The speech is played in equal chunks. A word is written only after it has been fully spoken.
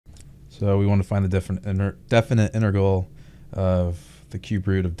So we want to find the definite integral of the cube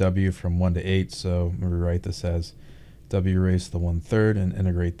root of w from 1 to 8. So we rewrite this as w raised to the 1/3 and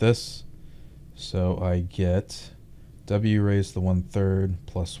integrate this. So I get w raised to the 1/3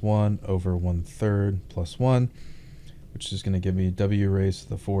 plus 1 over 1/3 plus 1, which is going to give me w raised to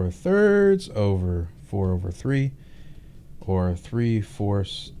the 4/3 over 4 over 3, or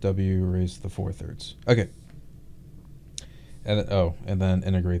 3/4 w raised to the 4/3. Okay. And then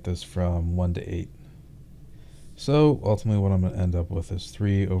integrate this from 1 to 8. So ultimately what I'm going to end up with is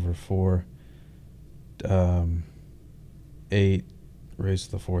 3 over 4, 8 raised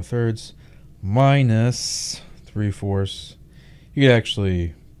to the 4/3 minus 3/4. You could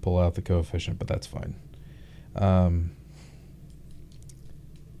actually pull out the coefficient, but that's fine. You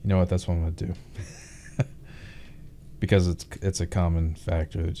know what? That's what I'm going to do. Because it's a common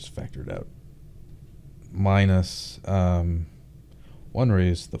factor, just factor it out. Minus 1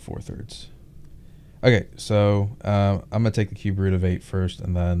 raised to the 4/3. Okay, so I'm going to take the cube root of 8 first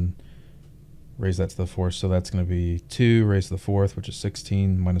and then raise that to the 4th. So that's going to be 2 raised to the 4th, which is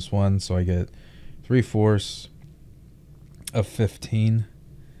 16 minus 1. So I get 3/4 of 15.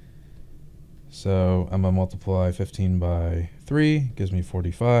 So I'm going to multiply 15 by 3, gives me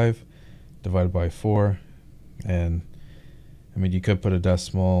 45, divided by 4. And I mean, you could put a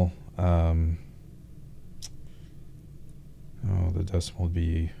decimal. The decimal would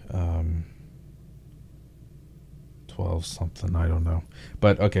be 12 something, I don't know.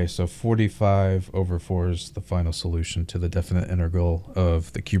 But okay, so 45 over 4 is the final solution to the definite integral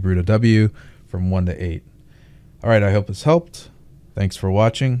of the cube root of w from 1 to 8. All right, I hope this helped. Thanks for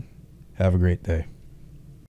watching. Have a great day.